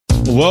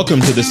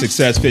Welcome to the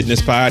Success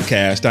Fitness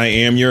Podcast. I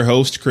am your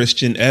host,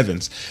 Christian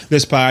Evans.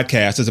 This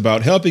podcast is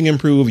about helping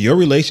improve your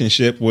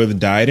relationship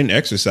with diet and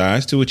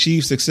exercise to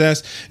achieve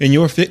success in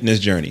your fitness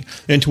journey.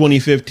 In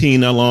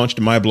 2015, I launched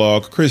my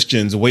blog,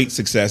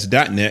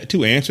 christiansweightsuccess.net,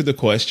 to answer the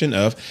question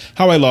of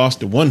how I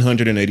lost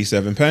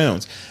 187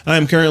 pounds. I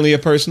am currently a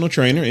personal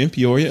trainer in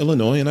Peoria,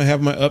 Illinois, and I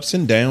have my ups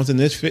and downs in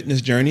this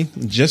fitness journey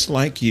just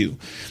like you.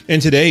 In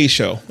today's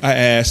show, I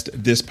asked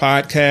this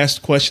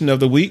podcast question of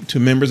the week to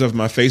members of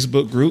my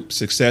Facebook group,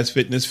 Success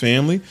Fitness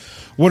Family.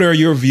 What are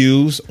your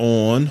views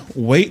on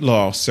weight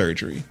loss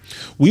surgery?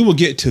 We will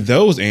get to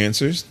those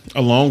answers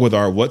along with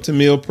our what to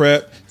meal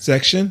prep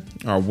section,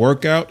 our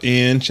workout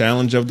and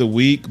challenge of the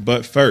week.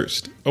 But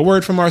first, a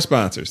word from our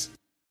sponsors.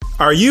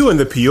 Are you in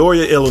the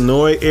Peoria,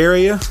 Illinois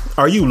area?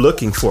 Are you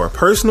looking for a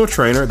personal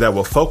trainer that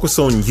will focus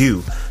on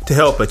you to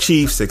help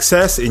achieve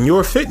success in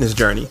your fitness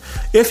journey?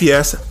 If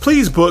yes,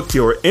 please book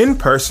your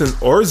in-person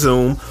or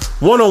Zoom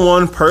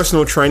one-on-one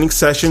personal training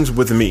sessions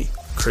with me,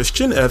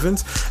 Christian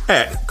Evans,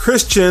 at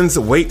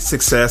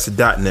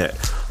christiansweightsuccess.net.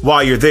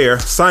 While you're there,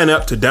 sign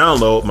up to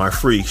download my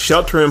free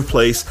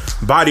shelter-in-place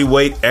body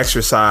weight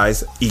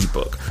exercise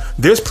ebook.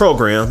 This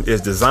program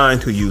is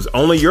designed to use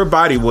only your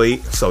body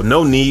weight, so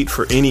no need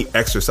for any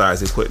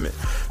exercise equipment.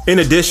 In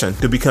addition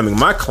to becoming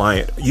my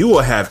client, you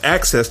will have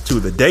access to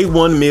the Day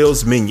One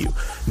Meals menu.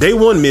 Day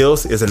One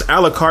Meals is an a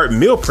la carte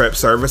meal prep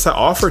service I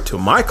offer to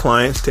my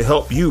clients to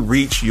help you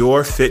reach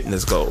your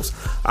fitness goals.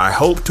 I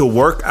hope to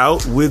work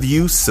out with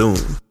you soon.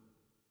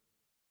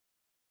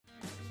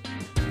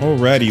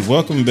 Alrighty,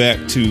 welcome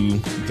back to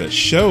the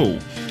show.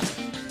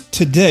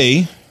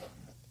 Today,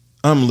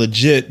 I'm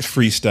legit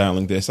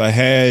freestyling this. I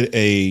had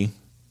a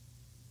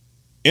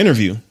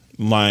interview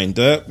lined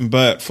up,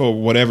 but for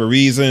whatever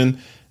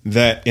reason,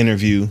 that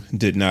interview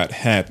did not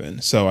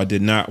happen. So I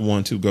did not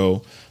want to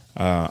go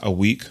a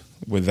week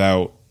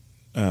without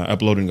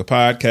uploading a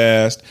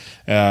podcast.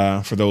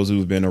 For those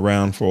who've been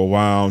around for a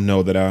while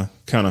know that I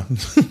kind of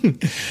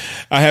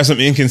I have some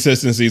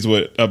inconsistencies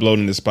with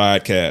uploading this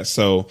podcast.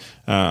 So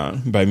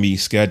by me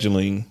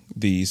scheduling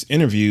these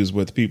interviews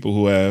with people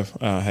who have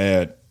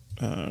had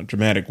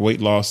dramatic weight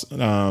loss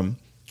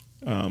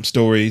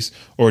stories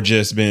or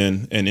just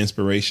been an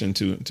inspiration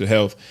to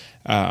health,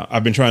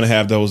 I've been trying to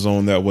have those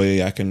on, that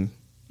way I can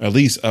at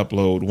least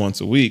upload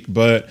once a week.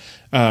 But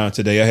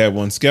today I had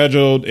one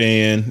scheduled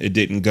and it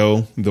didn't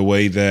go the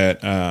way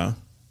that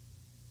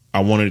I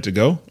wanted it to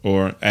go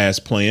or as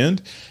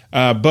planned.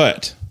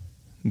 But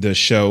the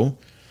show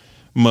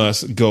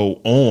must go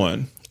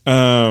on.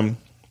 I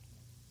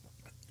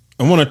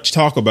want to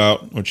talk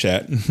about, or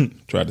chat,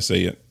 try to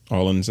say it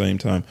all in the same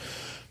time.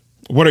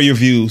 What are your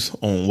views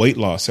on weight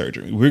loss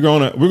surgery? We're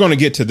gonna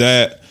get to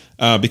that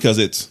because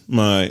it's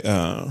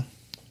my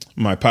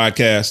my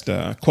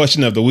podcast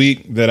question of the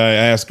week that I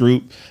asked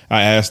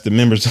the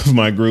members of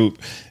my group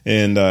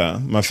and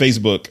my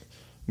Facebook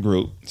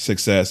group,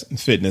 Success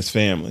Fitness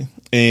Family.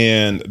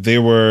 And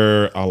there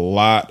were a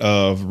lot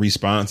of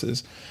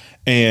responses.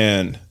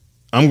 And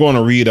I'm going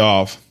to read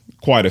off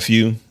quite a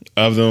few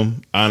of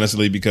them,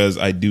 honestly, because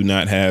I do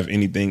not have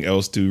anything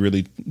else to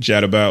really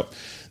chat about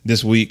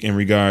this week in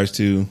regards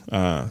to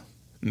the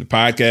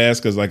podcast.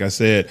 Because like I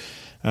said,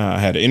 I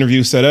had an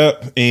interview set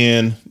up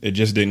and it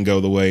just didn't go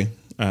the way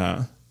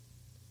I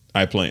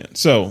planned.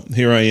 So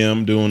here I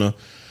am doing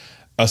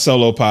a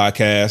solo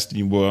podcast.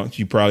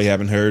 You probably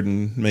haven't heard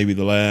in maybe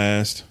the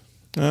last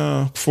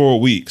 4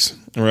 weeks.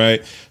 All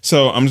right.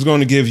 So I'm just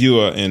going to give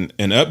you an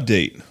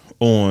update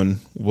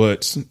on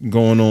what's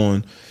going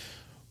on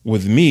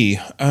with me.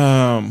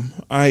 I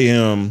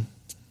am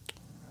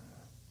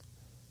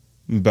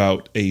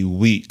about a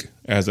week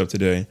as of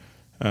today.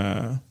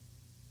 No,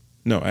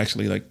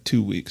 actually like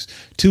 2 weeks.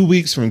 2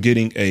 weeks from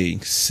getting a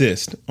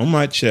cyst on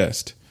my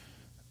chest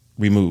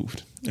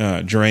removed,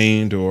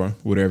 drained, or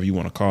whatever you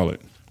want to call it.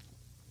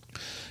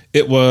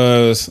 It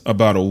was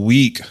about a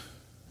week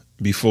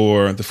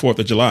before the 4th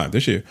of July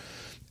this year.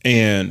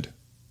 And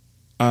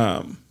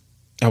I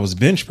was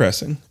bench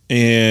pressing,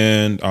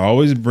 and I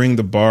always bring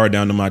the bar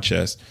down to my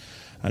chest.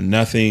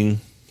 Nothing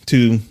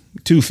too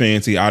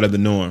fancy, out of the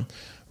norm,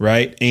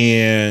 right?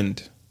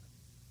 And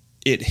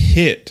it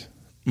hit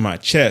my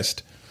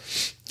chest.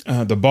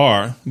 The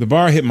bar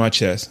hit my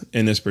chest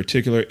in this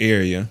particular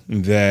area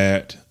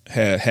that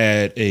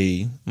had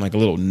a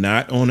little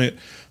knot on it,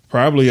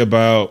 probably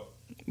about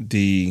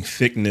the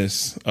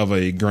thickness of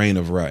a grain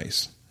of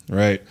rice,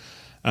 right?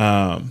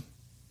 And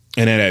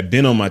it had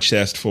been on my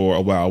chest for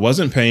a while. It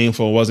wasn't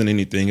painful, it wasn't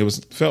anything.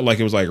 Felt like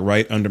it was like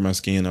right under my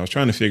skin. I was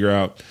trying to figure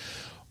out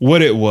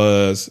what it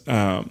was.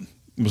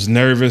 Was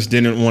nervous,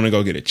 didn't want to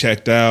go get it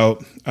checked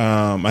out.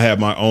 I had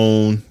my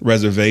own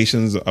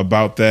reservations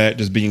about that,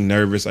 just being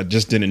nervous. I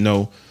just didn't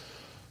know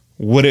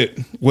what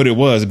it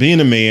was. Being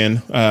a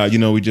man,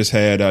 we just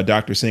had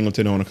Dr.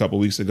 Singleton on a couple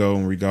weeks ago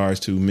in regards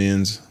to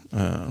Men's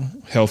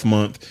Health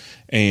Month,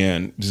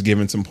 and just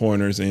giving some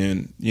pointers.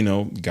 And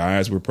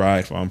guys were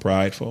prideful. I'm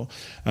prideful,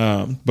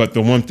 but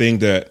the one thing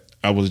that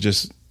I was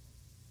just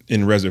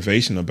in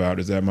reservation about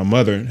is that my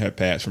mother had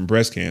passed from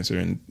breast cancer,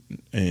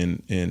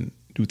 and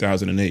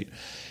 2008.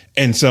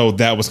 And so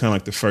that was kind of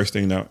like the first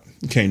thing that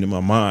came to my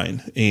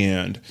mind.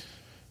 And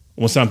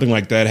when something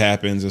like that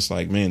happens, it's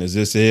like, man, is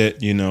this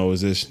it?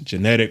 Is this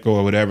genetic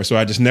or whatever? So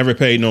I just never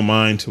paid no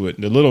mind to it.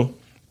 The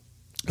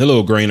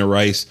little grain of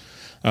rice,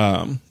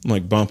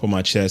 like bump on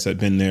my chest had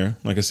been there,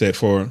 like I said,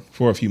 for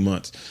a few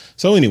months.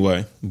 So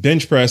anyway,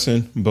 bench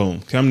pressing,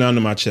 boom, come down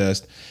to my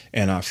chest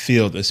and I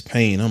feel this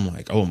pain. I'm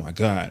like, oh my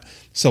God.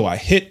 So I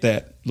hit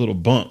that little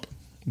bump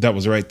that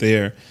was right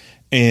there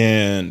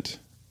and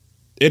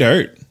it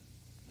hurt.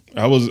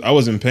 I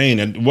was in pain.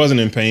 It wasn't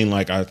in pain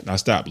like I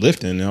stopped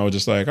lifting. I was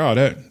just like, oh,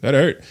 that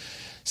hurt.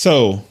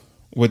 So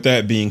with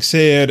that being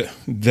said,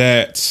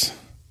 that's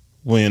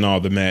when all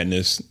the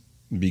madness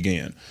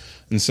began.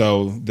 And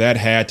so that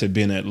had to have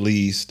been at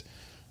least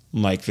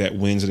like that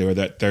Wednesday or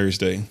that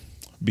Thursday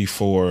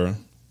before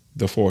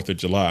the 4th of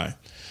July.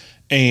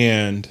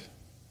 And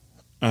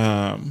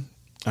I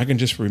can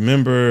just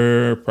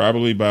remember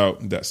probably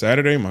about that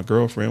Saturday, my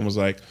girlfriend was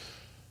like,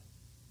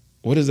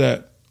 what is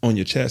that on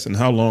your chest and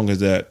how long has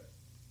that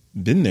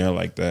been there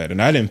like that?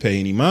 And I didn't pay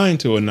any mind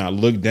to it. And I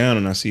look down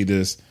and I see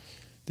this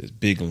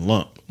big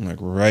lump like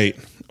right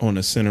on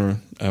the center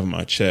of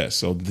my chest.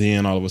 So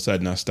then all of a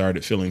sudden I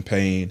started feeling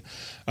pain,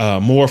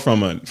 more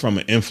from an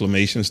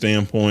inflammation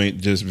standpoint,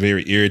 just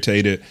very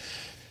irritated.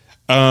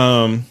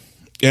 And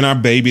I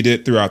babied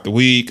it throughout the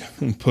week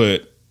and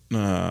put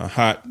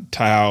hot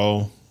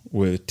towel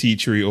with tea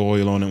tree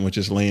oil on it, which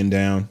is laying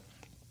down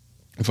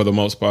for the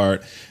most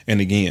part. And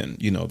again,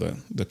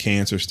 the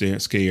cancer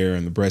scare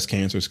and the breast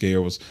cancer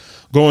scare was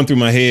going through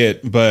my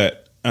head.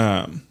 But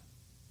I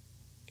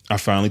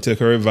finally took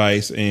her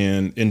advice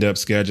and ended up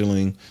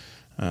scheduling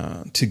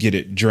to get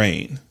it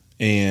drained.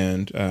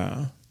 And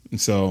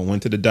so I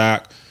went to the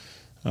doc.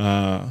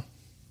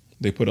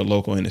 They put a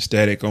local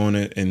anesthetic on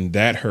it, and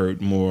that hurt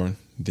more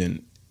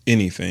than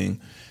anything.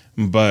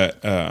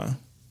 But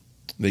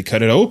they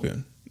cut it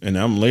open. And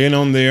I'm laying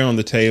on there on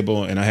the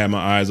table, and I had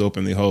my eyes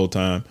open the whole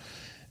time.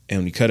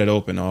 And when you cut it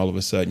open, all of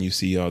a sudden you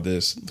see all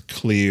this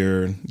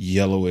clear,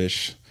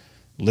 yellowish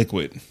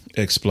liquid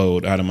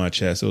explode out of my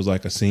chest. It was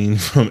like a scene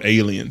from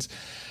Aliens.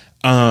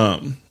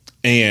 And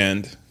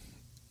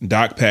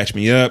Doc patched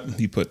me up.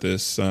 He put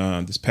this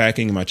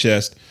packing in my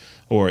chest,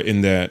 or in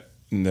that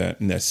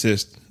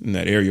cyst, in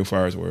that area as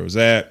far as where it was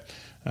at.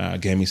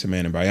 Gave me some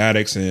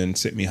antibiotics and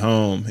sent me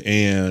home.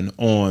 And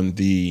on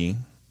the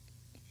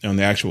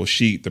actual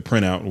sheet, the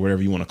printout, or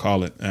whatever you want to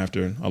call it,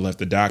 after I left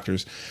the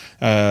doctor's,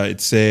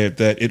 it said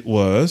that it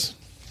was,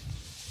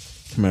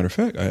 matter of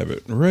fact, I have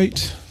it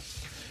right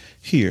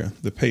here,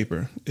 the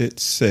paper. It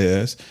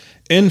says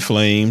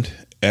inflamed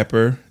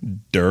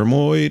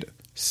epidermoid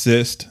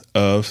cyst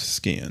of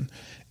skin.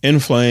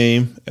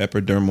 Inflamed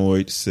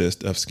epidermoid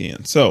cyst of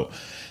skin. So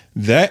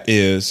that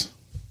is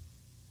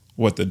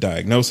what the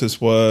diagnosis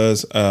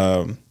was.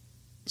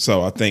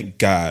 So I thank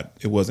God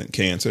it wasn't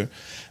cancer.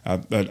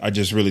 I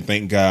just really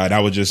thank God. I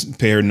was just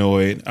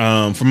paranoid.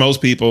 For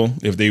most people,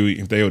 if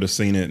they would have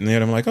seen it, and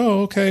then I'm like,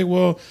 oh, okay,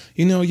 well,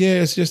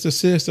 yeah, it's just a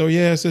cyst, or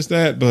yeah, it's just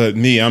that. But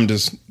me, I'm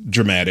just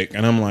dramatic,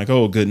 and I'm like,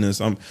 oh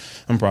goodness, I'm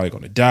probably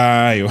going to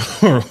die,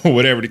 or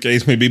whatever the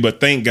case may be. But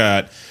thank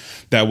God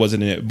that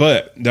wasn't it.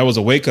 But that was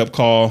a wake up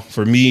call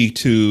for me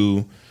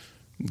to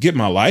get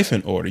my life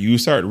in order. You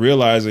start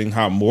realizing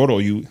how mortal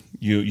you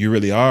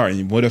really are,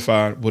 and what if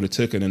I would have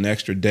taken an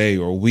extra day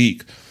or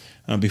week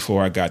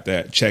before I got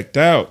that checked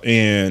out,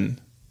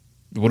 and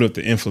what if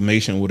the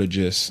inflammation would have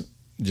just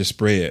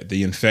spread,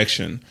 the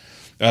infection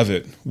of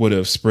it would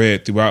have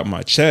spread throughout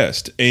my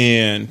chest.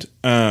 And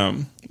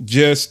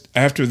just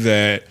after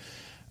that,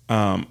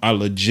 I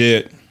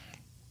legit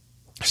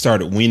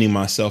started weaning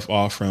myself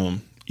off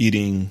from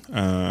eating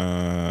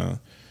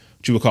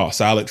what you would call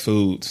solid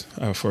foods.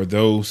 For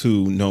those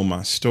who know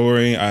my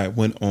story, I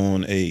went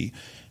on a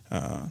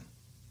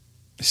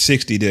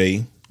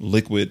 60-day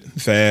liquid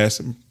fast,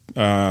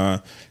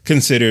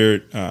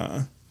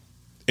 considered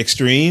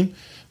extreme,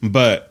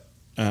 but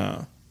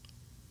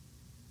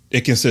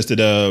it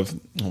consisted of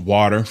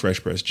water,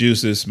 fresh pressed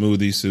juices,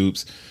 smoothies,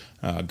 soups,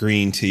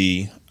 green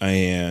tea,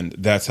 and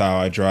that's how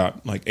I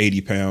dropped like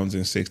 80 pounds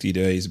in 60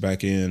 days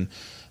back in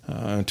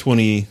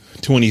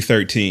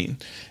 2013.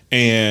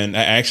 And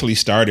I actually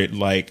started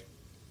like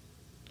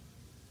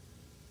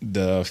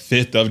the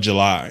 5th of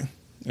July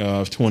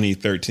of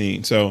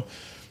 2013. So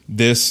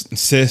this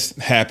cyst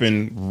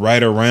happened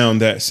right around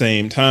that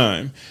same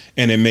time.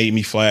 And it made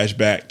me flash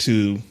back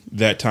to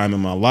that time in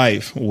my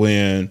life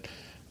when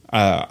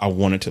I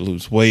wanted to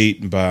lose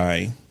weight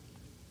by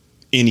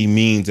any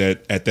means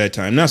at that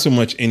time. Not so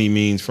much any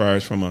means far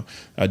as from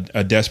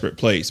a desperate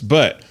place,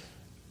 but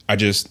I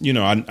just,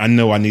 I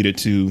know I needed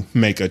to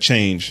make a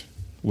change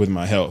with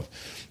my health.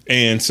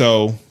 And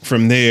so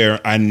from there,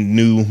 I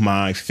knew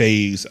my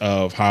phase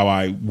of how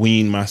I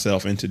weaned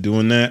myself into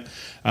doing that.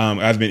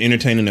 I've been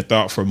entertaining the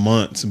thought for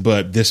months,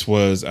 but this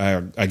was,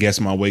 I guess,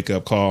 my wake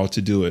up call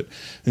to do it.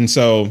 And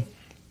so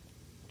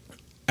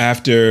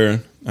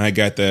after I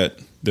got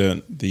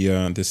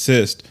the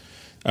cyst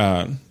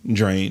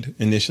drained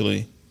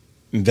initially,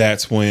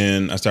 that's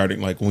when I started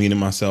like weaning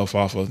myself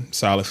off of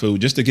solid food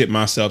just to get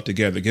myself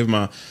together, give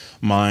my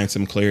mind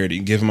some clarity,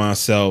 give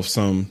myself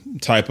some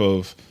type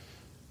of,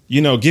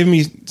 give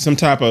me some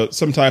type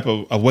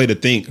of a way to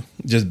think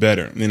just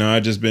better.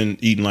 I've just been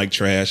eating like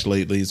trash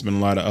lately. It's been a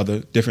lot of other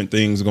different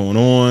things going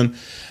on.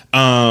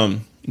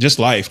 Just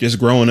life, just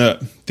growing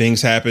up.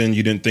 Things happen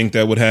you didn't think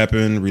that would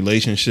happen.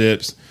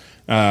 Relationships,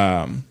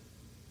 family,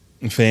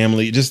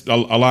 just a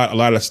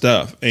lot of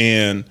stuff.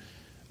 And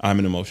I'm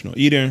an emotional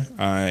eater.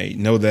 I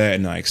know that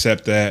and I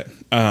accept that.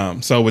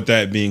 So with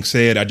that being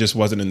said, I just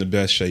wasn't in the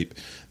best shape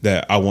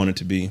that I wanted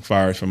to be, as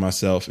far as for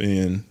myself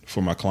and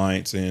for my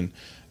clients, and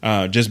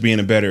just being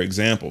a better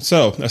example.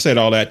 So I said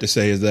all that to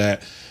say is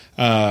that,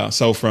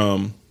 so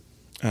from,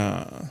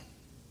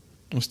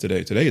 what's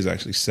today? Today is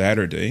actually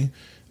Saturday,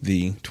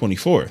 the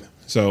 24th.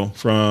 So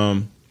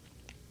from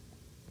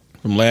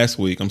last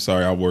week, I'm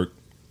sorry, I worked.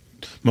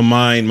 My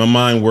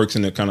mind works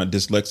in a kind of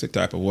dyslexic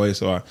type of way.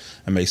 So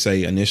I may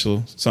say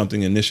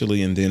something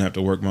initially and then have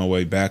to work my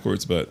way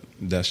backwards, but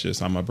that's just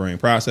how my brain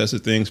processes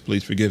things.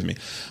 Please forgive me.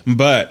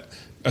 But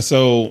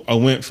so I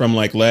went from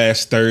like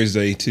last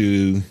Thursday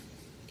to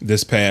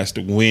this past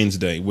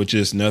Wednesday, which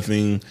is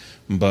nothing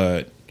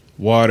but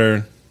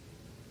water,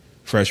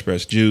 fresh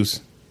pressed juice,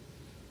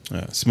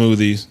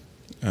 smoothies.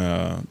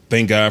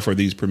 Thank God for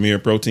these Premier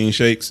protein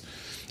shakes,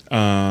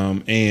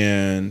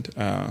 and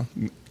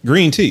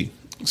green tea.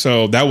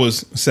 So that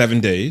was 7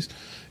 days.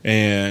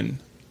 And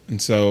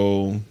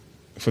so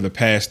for the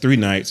past 3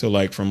 nights, so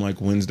like from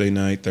like Wednesday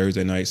night,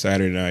 Thursday night,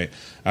 Saturday night,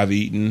 I've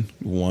eaten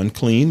one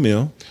clean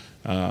meal,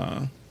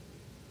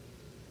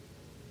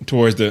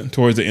 towards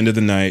the end of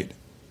the night.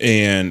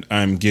 And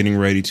I'm getting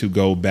ready to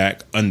go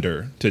back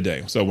under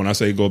today. So when I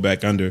say go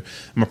back under, I'm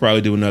gonna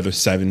probably do another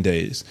 7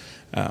 days.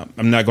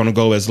 I'm not going to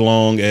go as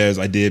long as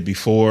I did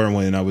before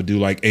when I would do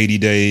like 80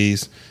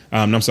 days.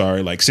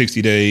 Like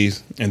 60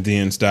 days and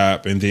then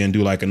stop and then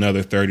do like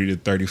another 30 to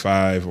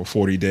 35 or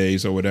 40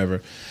 days or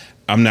whatever.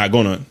 I'm not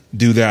going to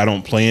do that. I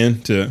don't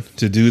plan to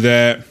do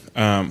that.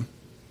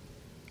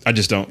 I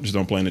just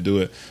don't plan to do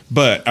it.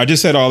 But I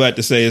just said all that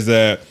to say is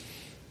that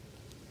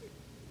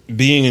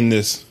being in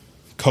this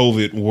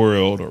COVID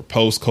world or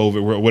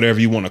post-COVID world, whatever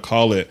you want to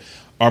call it,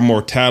 our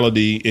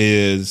mortality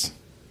is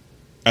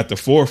at the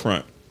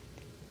forefront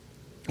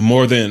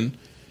more than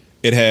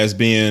it has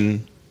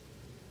been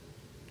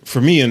for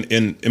me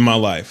in my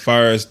life,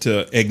 far as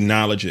to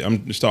acknowledge it.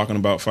 I'm just talking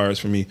about far as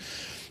for me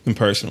and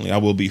personally. I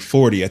will be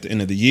 40 at the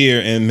end of the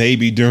year, and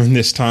maybe during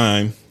this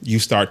time you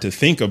start to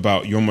think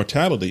about your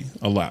mortality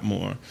a lot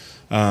more,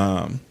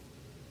 and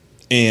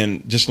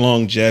just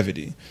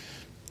longevity.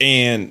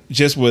 And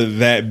just with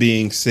that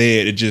being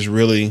said, it just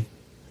really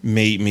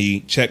made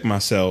me check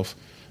myself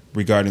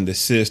regarding the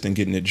cyst and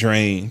getting it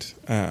drained.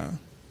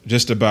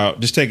 Just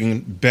taking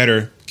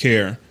better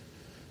care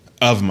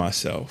of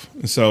myself.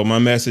 And so my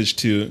message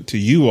to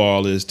you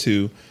all is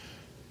to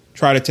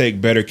try to take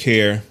better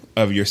care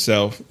of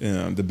yourself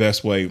the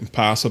best way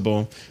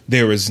possible.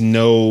 There is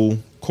no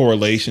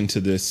correlation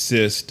to this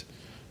cyst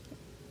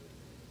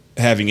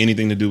having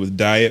anything to do with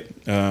diet.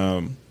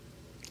 And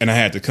I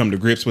had to come to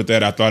grips with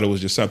that. I thought it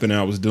was just something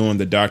I was doing.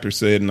 The doctor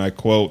said, and I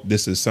quote,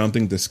 "This is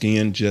something the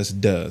skin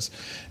just does."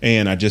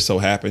 And I just so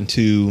happened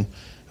to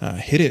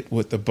hit it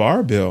with the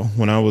barbell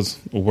when I was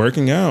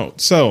working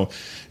out. So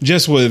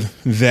just with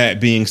that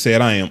being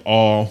said, I am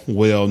all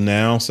well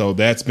now. So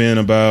that's been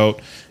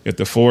about, if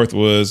the 4th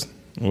was,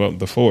 well,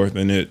 the 4th,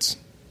 and it's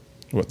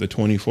the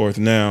 24th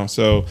now.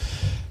 So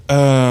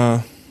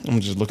I'm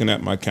just looking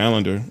at my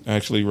calendar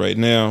actually right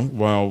now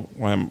while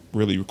I'm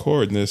really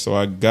recording this. So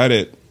I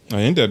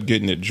ended up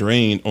getting it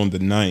drained on the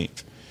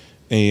 9th,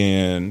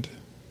 and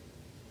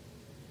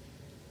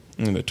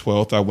on the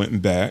 12th I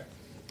went back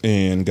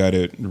and got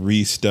it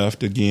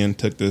re-stuffed again,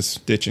 took this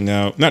stitching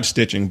out, not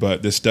stitching,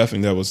 but this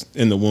stuffing that was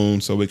in the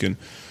wound so we can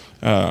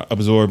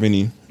absorb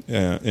any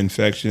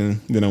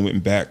infection. Then I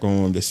went back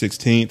on the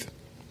 16th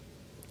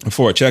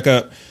for a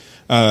checkup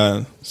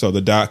so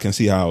the doc can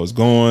see how I was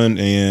going,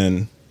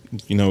 and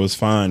it was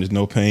fine. There's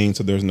no pain,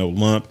 so there's no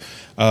lump.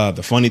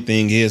 The funny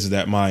thing is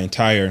that my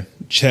entire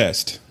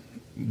chest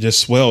just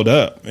swelled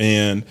up,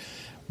 and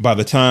by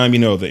the time,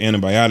 the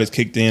antibiotics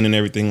kicked in and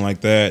everything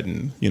like that,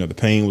 and, the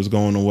pain was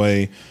going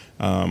away,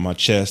 my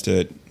chest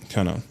had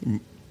kind of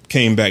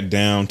came back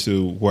down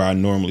to where I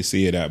normally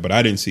see it at. But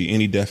I didn't see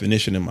any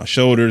definition in my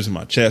shoulders,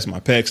 my chest,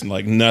 my pecs, and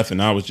like nothing.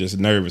 I was just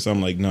nervous.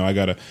 I'm like, no, I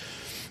got to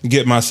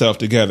get myself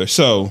together.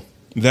 So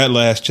that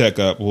last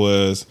checkup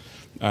was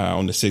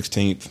on the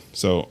 16th,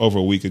 so over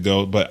a week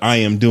ago. But I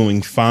am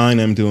doing fine.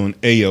 I'm doing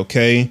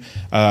A-okay.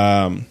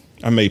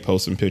 I may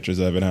post some pictures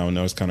of it. I don't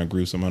know. It's kind of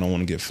gruesome. I don't want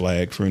to get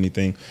flagged for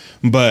anything.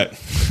 But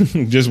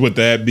just with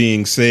that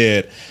being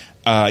said,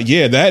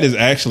 that is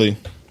actually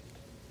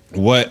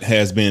what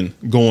has been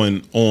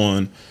going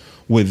on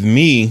with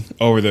me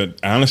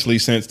honestly,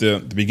 since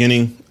the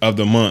beginning of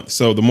the month.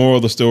 So the moral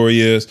of the story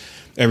is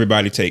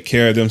everybody take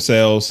care of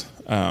themselves.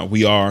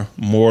 We are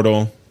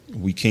mortal.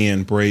 We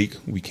can break.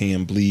 We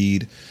can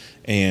bleed.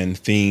 And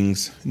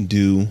things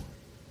do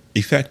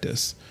affect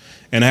us.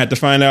 And I had to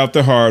find out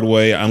the hard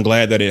way. I'm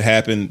glad that it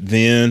happened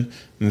then.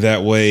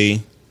 That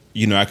way,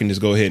 I can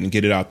just go ahead and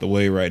get it out the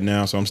way right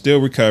now. So I'm still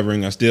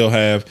recovering. I still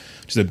have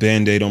just a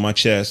Band-Aid on my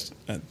chest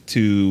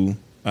until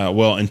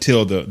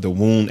the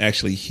wound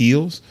actually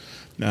heals.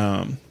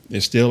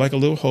 There's still like a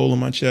little hole in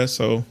my chest.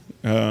 So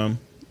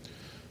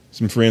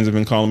some friends have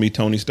been calling me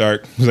Tony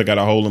Stark because I got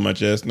a hole in my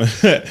chest,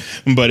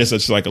 but it's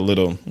just like a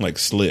little like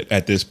slit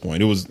at this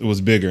point. It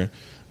was bigger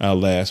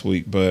last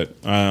week, but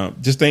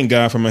just thank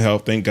God for my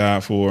health. Thank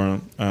God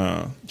for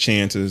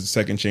chances,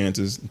 second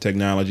chances,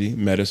 technology,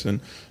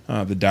 medicine,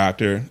 the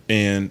doctor,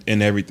 and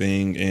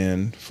everything,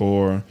 and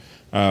for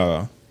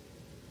my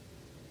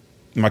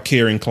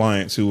caring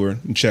clients who were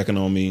checking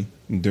on me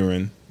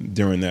during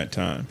that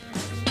time.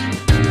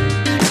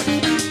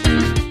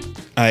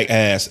 I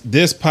asked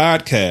this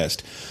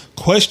podcast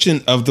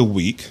question of the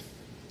week: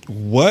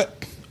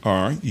 what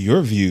are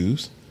your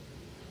views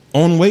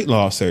on weight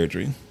loss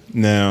surgery?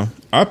 Now,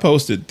 I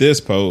posted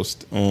this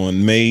post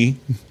on May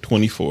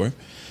 24th,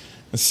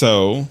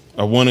 so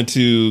I wanted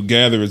to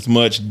gather as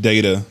much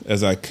data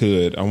as I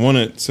could. I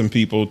wanted some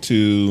people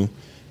to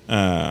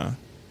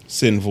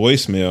send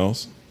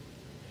voicemails,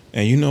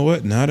 and you know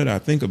what? Now that I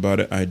think about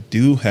it, I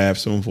do have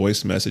some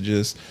voice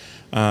messages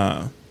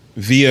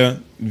via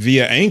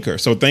Anchor.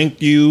 So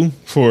thank you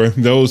for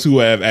those who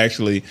have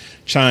actually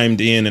chimed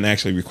in and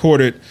actually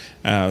recorded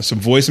some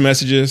voice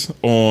messages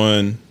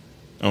on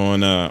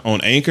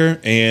Anchor.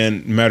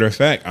 And matter of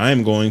fact, I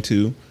am going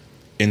to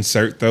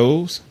insert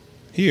those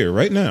here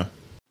right now.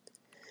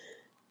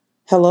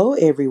 Hello,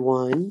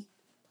 everyone.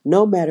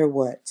 No matter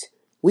what,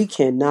 we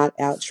cannot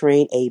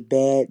outtrain a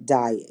bad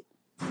diet.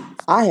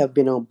 I have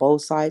been on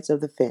both sides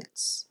of the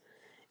fence.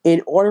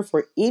 In order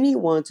for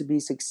anyone to be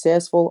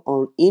successful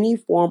on any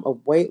form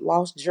of weight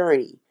loss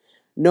journey,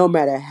 no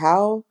matter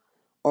how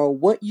or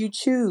what you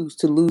choose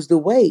to lose the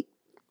weight,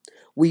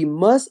 we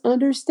must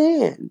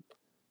understand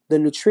the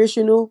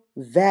nutritional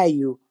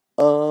value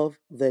of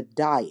the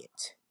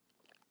diet.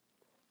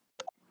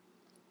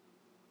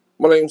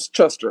 My name's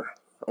Chester.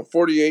 I'm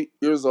 48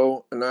 years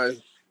old, and I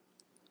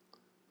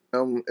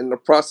am in the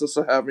process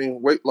of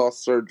having weight loss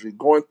surgery,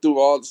 going through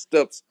all the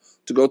steps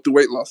to go through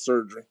weight loss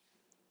surgery.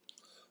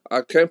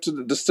 I came to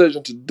the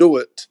decision to do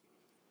it.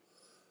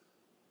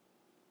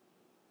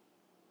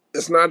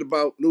 It's not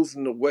about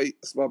losing the weight,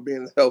 it's about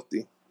being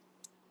healthy.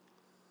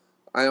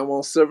 I am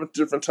on 7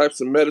 different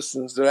types of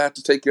medicines that I have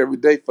to take every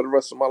day for the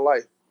rest of my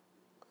life.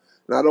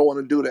 And I don't want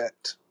to do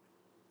that.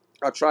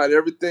 I tried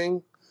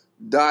everything: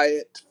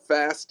 diet,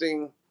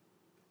 fasting,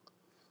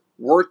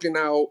 working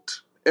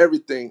out,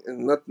 everything,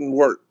 and nothing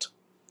worked.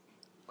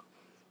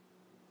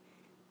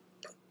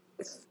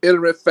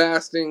 Intermittent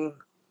fasting,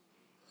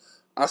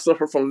 I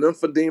suffer from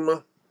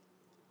lymphedema.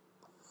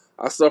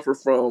 I suffer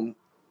from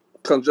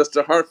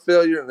congestive heart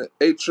failure and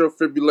atrial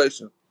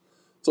fibrillation.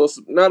 So it's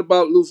not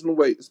about losing the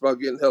weight. It's about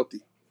getting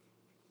healthy.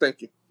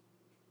 Thank you.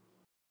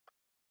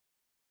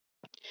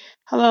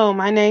 Hello,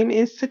 my name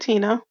is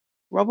Satina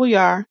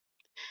Roboyar.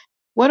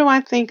 What do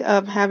I think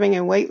of having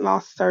a weight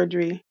loss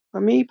surgery?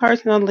 For me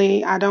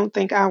personally, I don't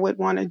think I would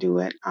want to do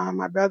it.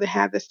 My brother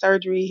had the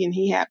surgery and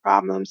he had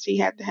problems. He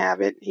had to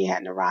have it. He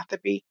had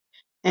neuropathy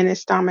in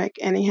his stomach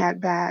and he had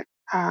bad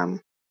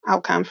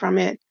outcome from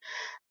it.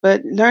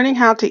 But learning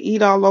how to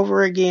eat all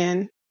over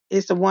again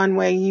is the one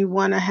way you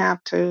want to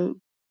have to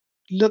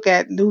look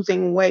at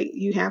losing weight.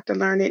 You have to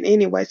learn it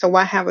anyway. So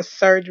why have a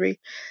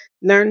surgery?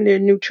 Learn the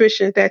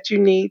nutrition that you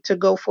need to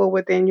go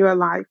forward in your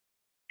life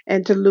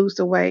and to lose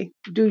the weight.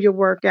 Do your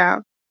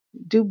workout.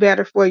 Do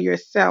better for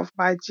yourself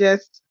by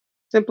just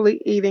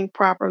simply eating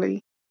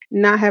properly,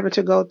 not having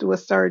to go through a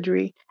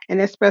surgery, and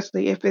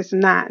especially if it's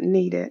not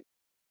needed.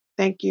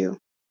 Thank you.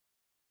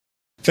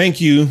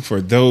 Thank you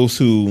for those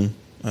who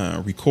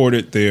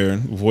recorded their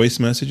voice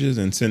messages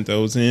and sent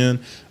those in.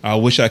 I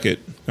wish I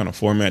could kind of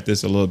format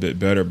this a little bit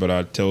better, but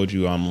I told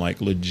you I'm like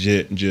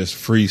legit just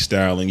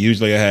freestyling.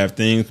 Usually I have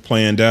things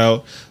planned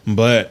out,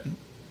 but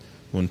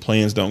when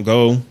plans don't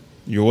go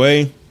your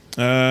way,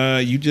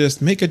 you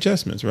just make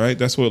adjustments, right?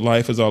 That's what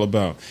life is all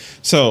about.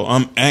 So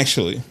I'm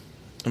actually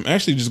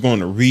just going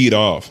to read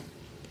off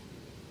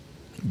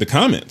the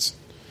comments,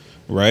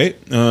 right?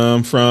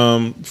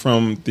 From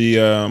the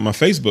my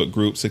Facebook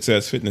group,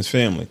 Success Fitness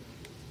Family.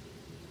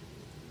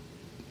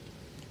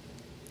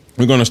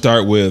 We're going to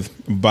start with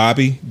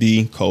Bobby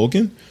D.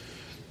 Colgan.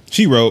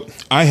 She wrote,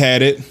 "I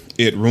had it.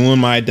 It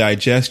ruined my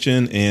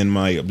digestion and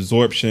my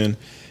absorption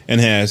and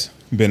has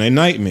been a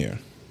nightmare."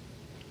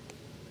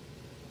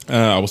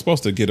 I was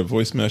supposed to get a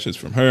voice message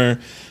from her,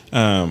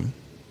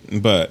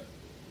 but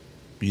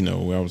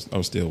I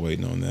was still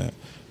waiting on that.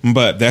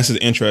 But that's an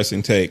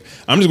interesting take.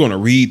 I'm just going to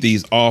read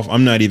these off.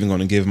 I'm not even going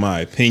to give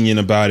my opinion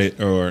about it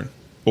or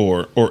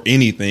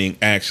anything.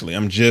 Actually,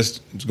 I'm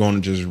just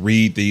going to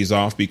read these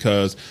off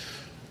because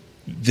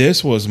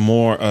this was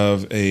more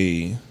of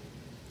a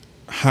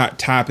hot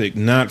topic,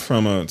 not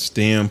from a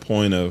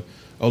standpoint of,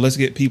 oh, let's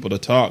get people to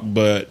talk,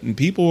 but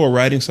people were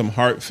writing some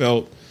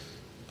heartfelt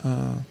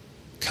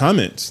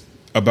comments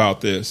about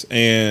this.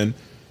 And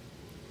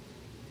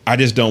I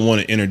just don't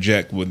want to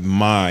interject with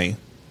my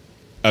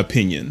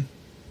opinion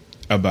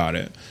about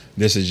it.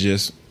 This is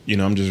just,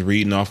 I'm just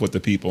reading off what the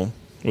people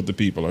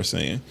are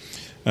saying.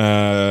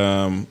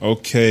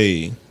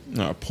 Okay.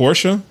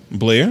 Portia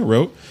Blair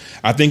wrote,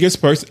 I think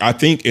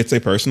it's a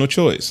personal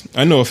choice.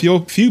 I know a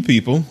few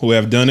people who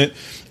have done it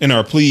and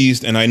are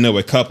pleased, and I know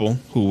a couple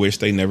who wish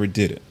they never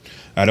did it.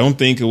 I don't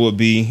think it would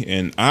be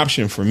an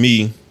option for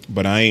me,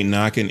 but I ain't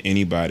knocking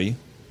anybody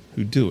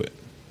who do it.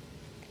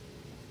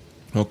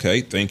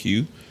 Okay, thank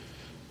you,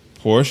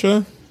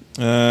 Portia.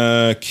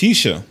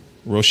 Keisha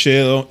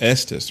Rochelle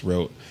Estes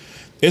wrote,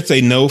 it's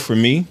a no for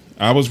me.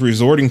 I was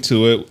resorting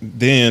to it.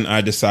 Then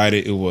I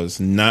decided it was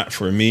not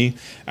for me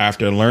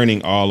after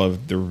learning all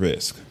of the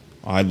risk.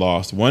 I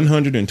lost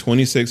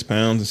 126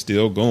 pounds and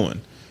still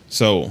going.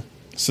 So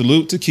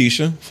salute to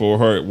Keisha for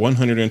her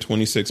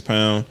 126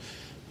 pound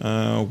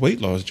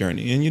weight loss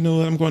journey. And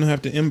I'm going to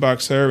have to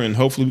inbox her, and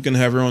hopefully we can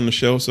have her on the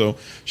show so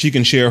she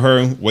can share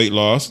her weight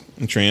loss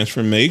and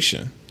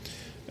transformation.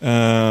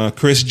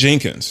 Chris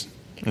Jenkins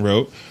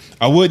wrote,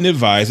 I wouldn't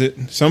advise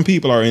it. Some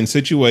people are in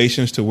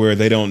situations to where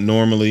they don't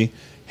normally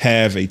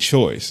have a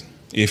choice.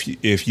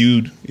 If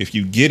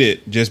you get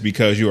it just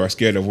because you are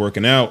scared of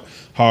working out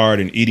hard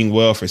and eating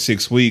well for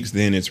 6 weeks,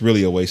 then it's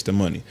really a waste of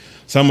money.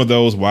 Some of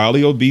those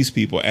wildly obese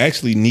people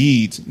actually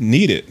need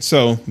it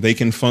so they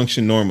can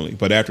function normally.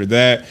 But after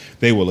that,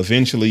 they will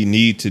eventually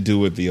need to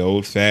do it the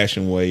old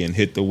fashioned way and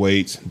hit the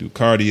weights, do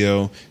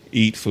cardio,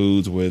 eat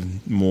foods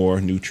with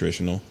more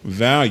nutritional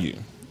value.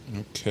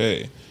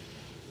 Okay.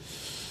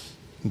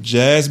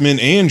 Jasmine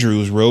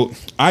Andrews wrote,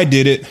 I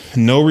did it.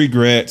 No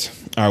regrets.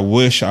 I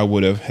wish I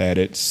would have had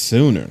it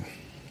sooner.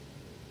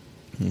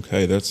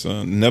 Okay, that's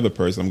another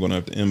person I'm going to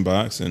have to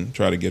inbox and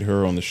try to get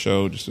her on the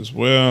show just as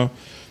well.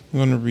 I'm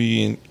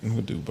going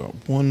to do about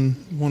one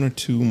or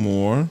two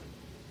more.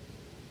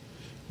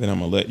 Then I'm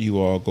going to let you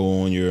all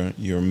go on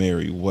your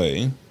merry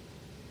way.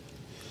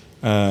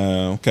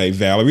 Okay,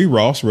 Valerie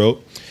Ross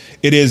wrote,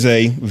 it is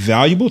a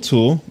valuable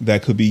tool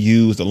that could be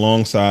used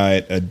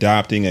alongside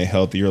adopting a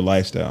healthier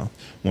lifestyle.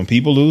 When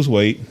people lose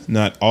weight,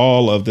 not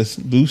all of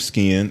the loose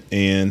skin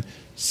and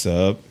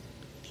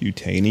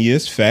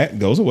subcutaneous fat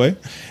goes away,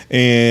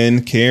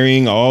 and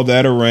carrying all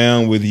that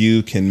around with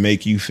you can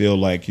make you feel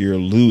like you're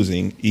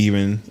losing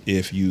even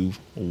if you've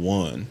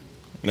won.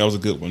 And that was a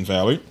good one,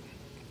 Valerie.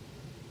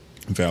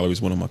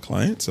 Valerie's one of my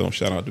clients, so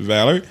shout out to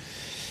Valerie.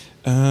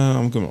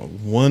 I'm going to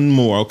one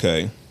more.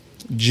 Okay.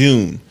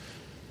 June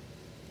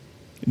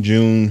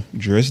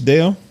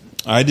Drisdale.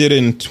 I did it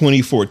in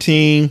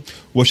 2014.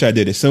 Wish I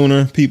did it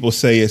sooner. People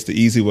say it's the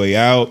easy way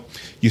out.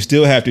 You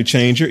still have to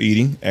change your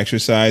eating,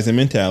 exercise, and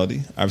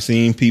mentality. I've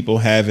seen people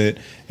have it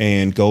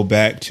and go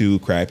back to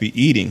crappy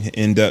eating,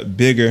 end up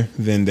bigger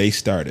than they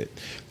started.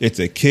 It's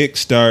a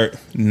kickstart,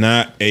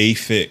 not a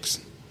fix.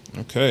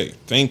 Okay,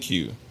 thank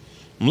you.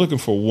 I'm looking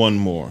for one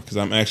more because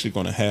I'm actually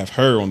going to have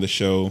her on the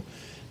show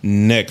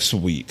next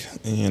week.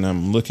 And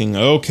I'm looking,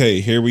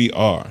 okay, here we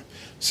are.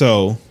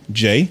 So,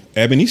 Jay,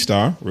 Ebony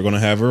Star, we're going to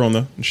have her on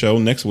the show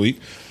next week.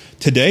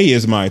 Today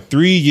is my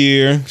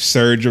 3-year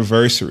surge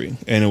anniversary,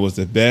 and it was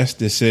the best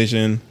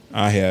decision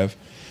I have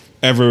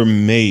ever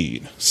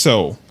made.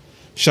 So,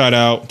 shout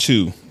out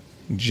to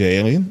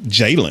Jalen.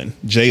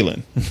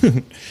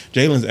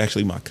 Jalen's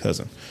actually my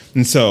cousin.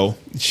 And so,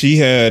 she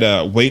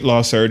had weight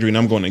loss surgery, and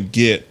I'm going to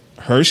get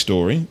her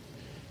story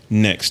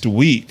next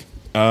week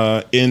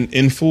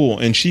in full,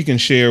 and she can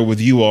share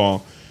with you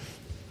all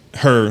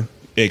her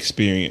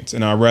experience.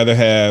 And I'd rather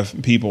have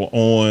people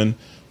on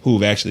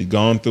who've actually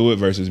gone through it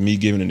versus me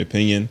giving an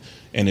opinion,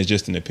 and it's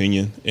just an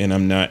opinion, and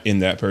I'm not in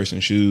that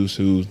person's shoes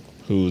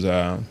who's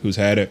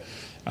had it.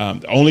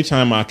 The only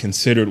time I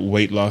considered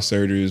weight loss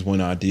surgery is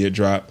when I did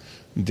drop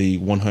the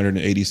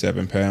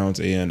 187 pounds,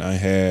 and I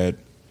had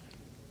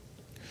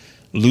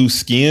loose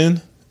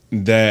skin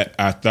that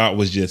I thought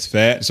was just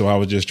fat, so I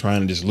was just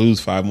trying to just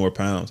lose 5 more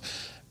pounds.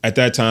 At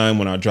that time,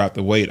 when I dropped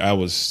the weight, I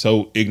was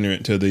so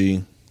ignorant to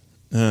the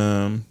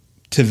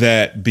to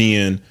that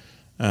being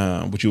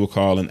what you would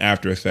call an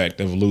after effect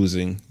of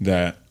losing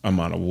that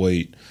amount of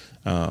weight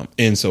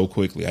and so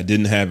quickly. I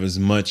didn't have as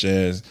much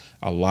as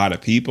a lot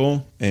of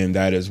people, and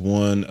that is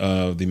one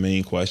of the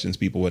main questions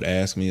people would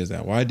ask me, is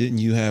that why didn't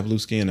you have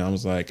loose skin? And I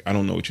was like, I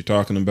don't know what you're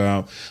talking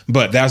about.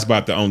 But that's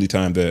about the only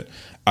time that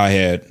I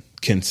had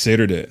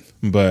considered it.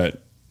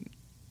 But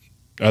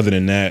other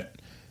than that,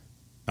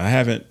 I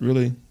haven't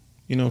really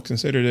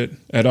considered it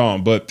at all.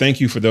 But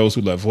thank you for those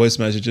who left voice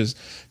messages.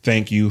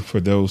 Thank you for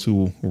those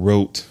who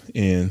wrote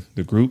in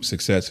the group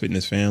Success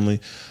Fitness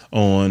Family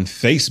on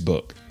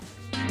Facebook.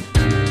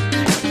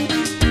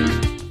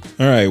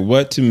 All right,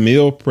 what to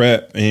meal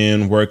prep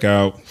and work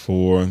out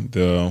for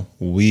the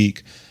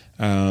week.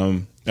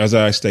 As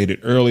I stated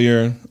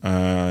earlier,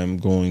 I'm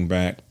going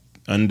back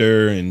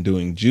under and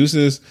doing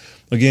juices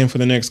again for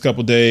the next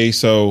couple days.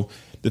 So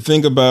the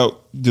thing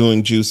about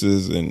doing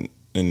juices and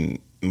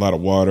a lot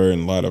of water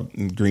and a lot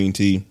of green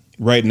tea.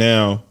 Right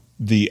now,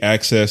 the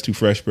access to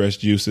fresh pressed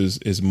juices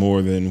is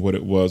more than what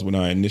it was when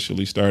I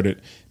initially started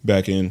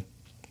back in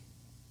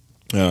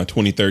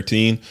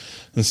 2013.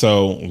 And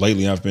so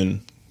lately I've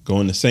been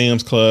going to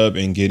Sam's Club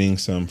and getting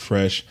some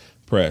fresh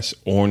pressed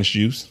orange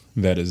juice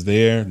that is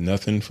there,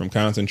 nothing from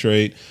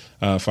concentrate,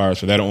 as far as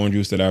for that orange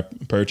juice that I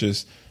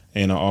purchased.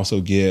 And I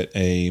also get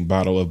a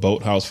bottle of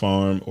Boathouse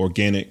Farm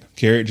organic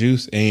carrot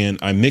juice, and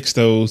I mix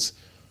those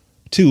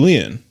two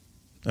in.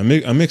 I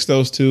mix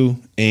those two,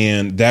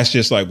 and that's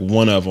just like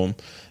one of them.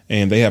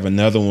 And they have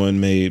another one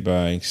made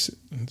by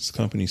this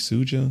company,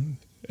 Suja,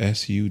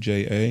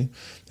 Suja.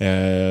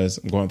 As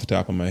I'm going off the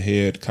top of my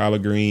head,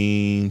 collard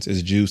greens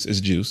is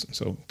juice.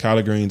 So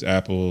collard greens,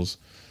 apples,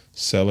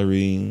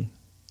 celery,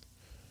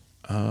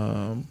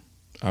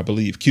 I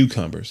believe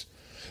cucumbers.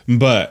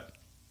 But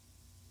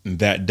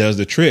that does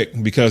the trick,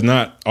 because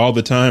not all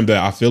the time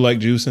that I feel like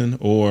juicing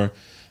or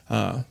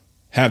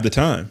have the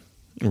time,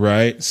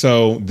 right?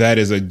 So that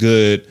is a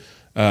good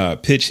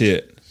pitch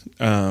hit.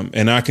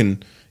 And I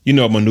can,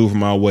 maneuver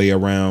my way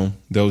around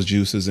those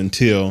juices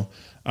until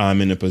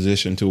I'm in a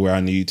position to where I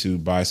need to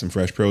buy some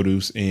fresh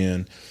produce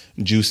and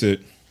juice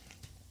it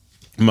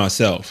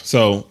myself.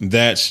 So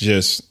that's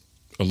just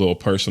a little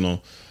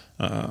personal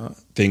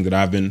thing that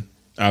I've been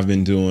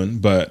doing.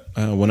 But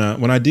when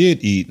I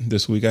did eat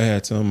this week, I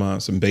had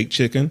some baked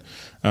chicken.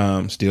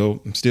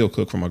 Still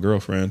cook for my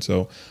girlfriend,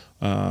 so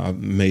I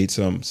made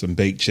some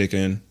baked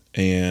chicken,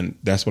 and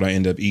that's what I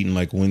end up eating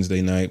like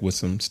Wednesday night with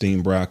some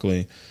steamed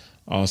broccoli.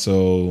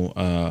 Also,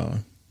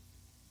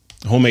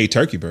 homemade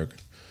turkey burger.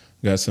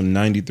 Got some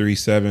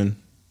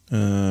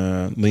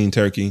 93.7 lean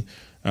turkey.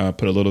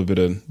 Put a little bit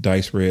of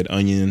diced red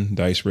onion,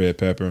 diced red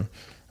pepper,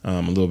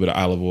 a little bit of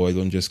olive oil,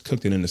 and just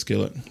cooked it in the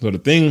skillet. So the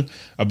thing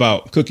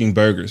about cooking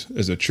burgers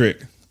is a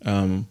trick.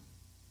 I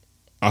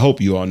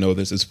hope you all know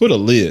this. Is put a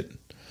lid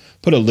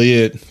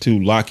to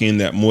lock in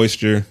that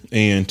moisture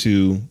and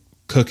to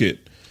cook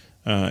it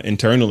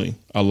internally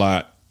a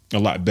lot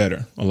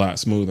better, a lot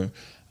smoother.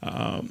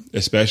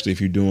 Especially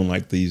if you're doing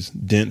like these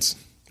dense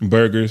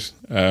burgers,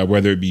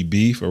 whether it be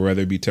beef or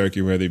whether it be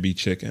turkey, whether it be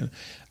chicken.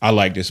 I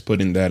like just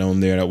putting that on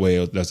there. That way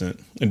it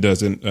doesn't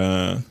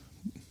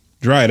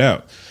dry it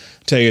out.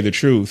 Tell you the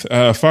truth.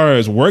 As far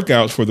as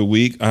workouts for the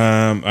week,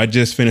 I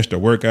just finished a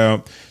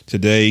workout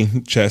today,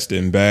 chest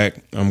and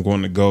back. I'm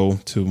going to go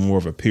to more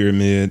of a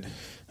pyramid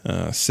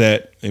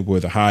set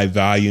with a high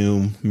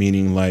volume,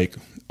 meaning like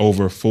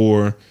over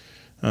 4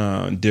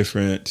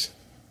 different,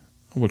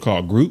 I would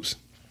call groups.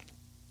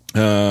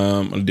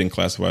 I didn't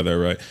classify that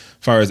right. As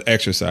far as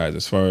exercise,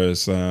 as far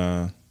as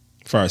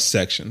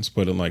sections,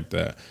 put it like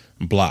that,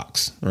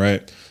 blocks,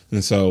 right?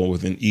 And so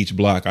within each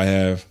block, I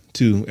have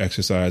 2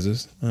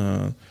 exercises.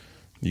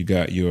 You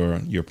got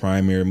your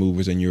primary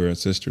movers and your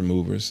sister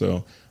movers.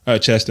 So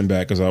chest and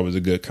back is always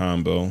a good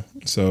combo.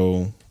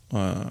 So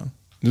this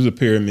is a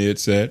pyramid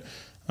set,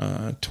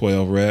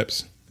 12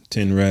 reps,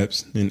 10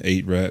 reps, then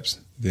 8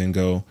 reps, then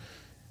go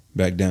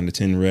back down to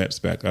 10 reps,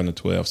 back down to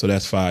 12. So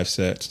that's 5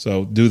 sets.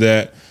 So do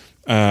that.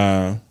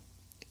 I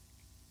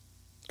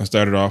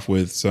started off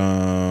with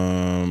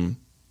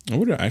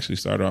what did I actually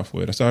start off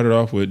with? I started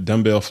off with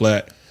dumbbell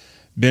flat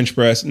bench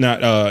press,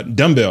 not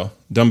dumbbell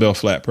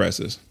flat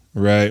presses,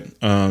 right?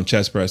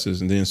 Chest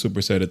presses, and then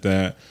supersetted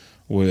that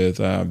with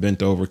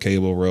bent over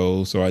cable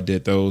rows. So I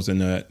did those in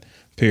that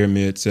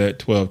pyramid set,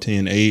 12,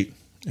 10, 8,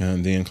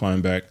 and then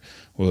climbed back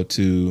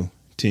to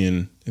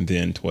 10 and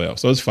then 12.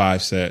 So it's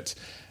 5 sets.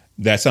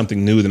 That's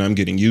something new that I'm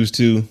getting used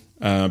to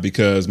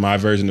because my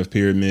version of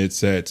pyramid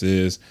sets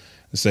is,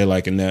 say,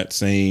 like in that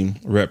same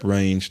rep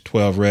range,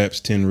 12 reps,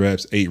 10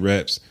 reps, 8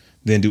 reps,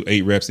 then do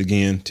 8 reps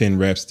again, 10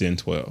 reps, then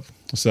 12.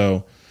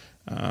 So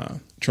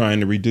trying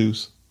to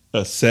reduce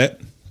a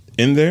set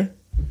in there.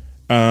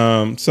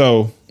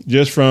 So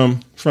just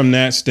from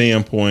that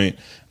standpoint,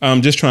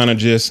 I'm just trying to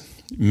just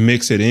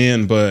mix it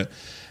in. But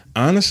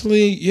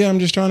honestly, yeah, I'm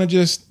just trying to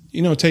just,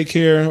 take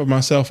care of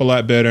myself a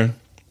lot better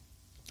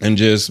and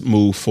just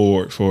move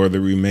forward for the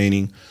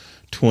remaining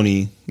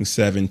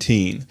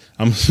 2017.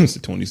 I'm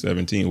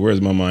 2017.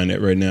 Where's my mind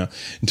at right now?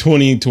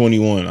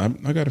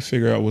 2021. I got to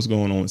figure out what's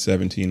going on with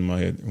 17 in my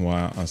head and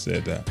why I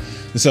said that.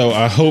 So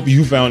I hope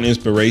you found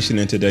inspiration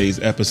in today's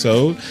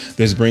episode.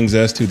 This brings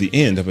us to the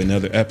end of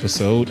another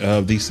episode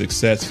of the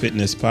Success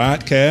Fitness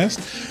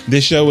Podcast.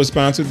 This show is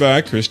sponsored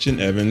by Christian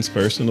Evans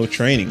Personal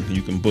Training.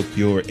 You can book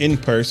your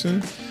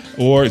in-person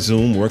or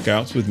Zoom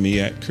workouts with me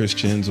at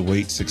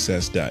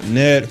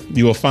christiansweightsuccess.net.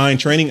 You will find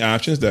training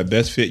options that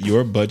best fit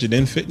your budget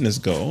and fitness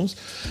goals.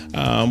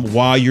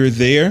 While you're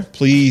there,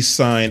 please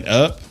sign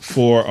up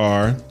for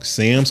our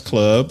Sam's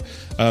Club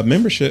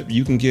membership.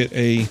 You can get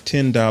a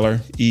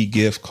 $10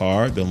 e-gift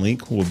card. The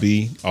link will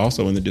be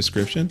also in the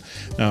description.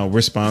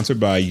 We're sponsored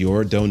by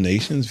your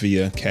donations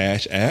via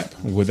Cash App.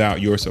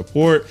 Without your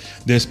support,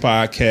 this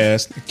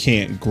podcast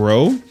can't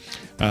grow.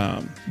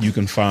 You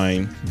can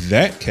find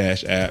that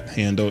Cash App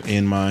handle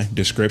in my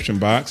description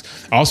box.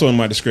 Also in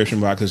my description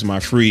box is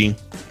my free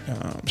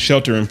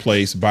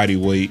shelter-in-place body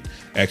weight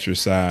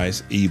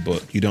exercise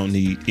ebook. You don't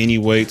need any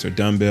weights or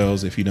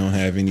dumbbells if you don't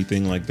have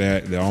anything like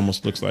that. It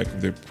almost looks like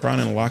they're trying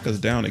to lock us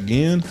down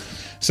again.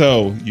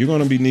 So you're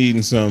going to be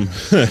needing some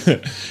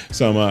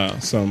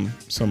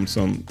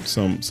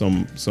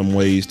some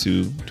ways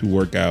to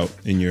work out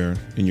in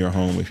your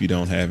home if you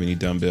don't have any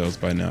dumbbells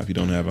by now. If you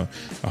don't have a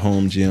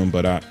home gym,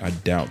 but I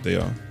doubt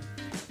they'll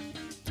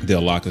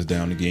lock us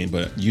down again.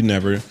 But you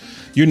never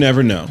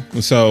know.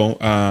 So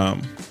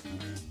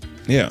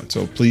yeah,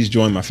 so please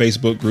join my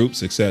Facebook group,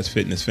 Success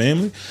Fitness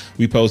Family.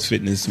 We post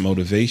fitness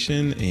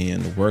motivation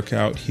and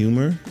workout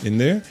humor in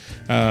there.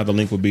 The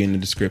link will be in the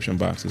description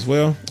box as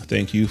well.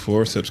 Thank you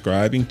for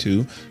subscribing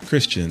to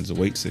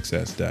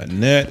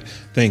ChristiansWeightSuccess.net.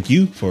 Thank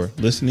you for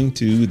listening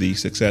to the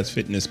Success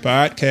Fitness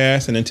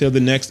Podcast. And until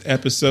the next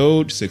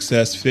episode,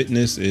 success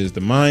fitness is the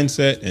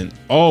mindset. And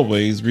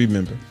always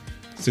remember,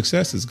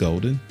 success is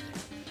golden.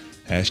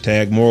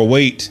 #more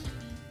weight.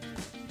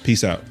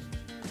 Peace out.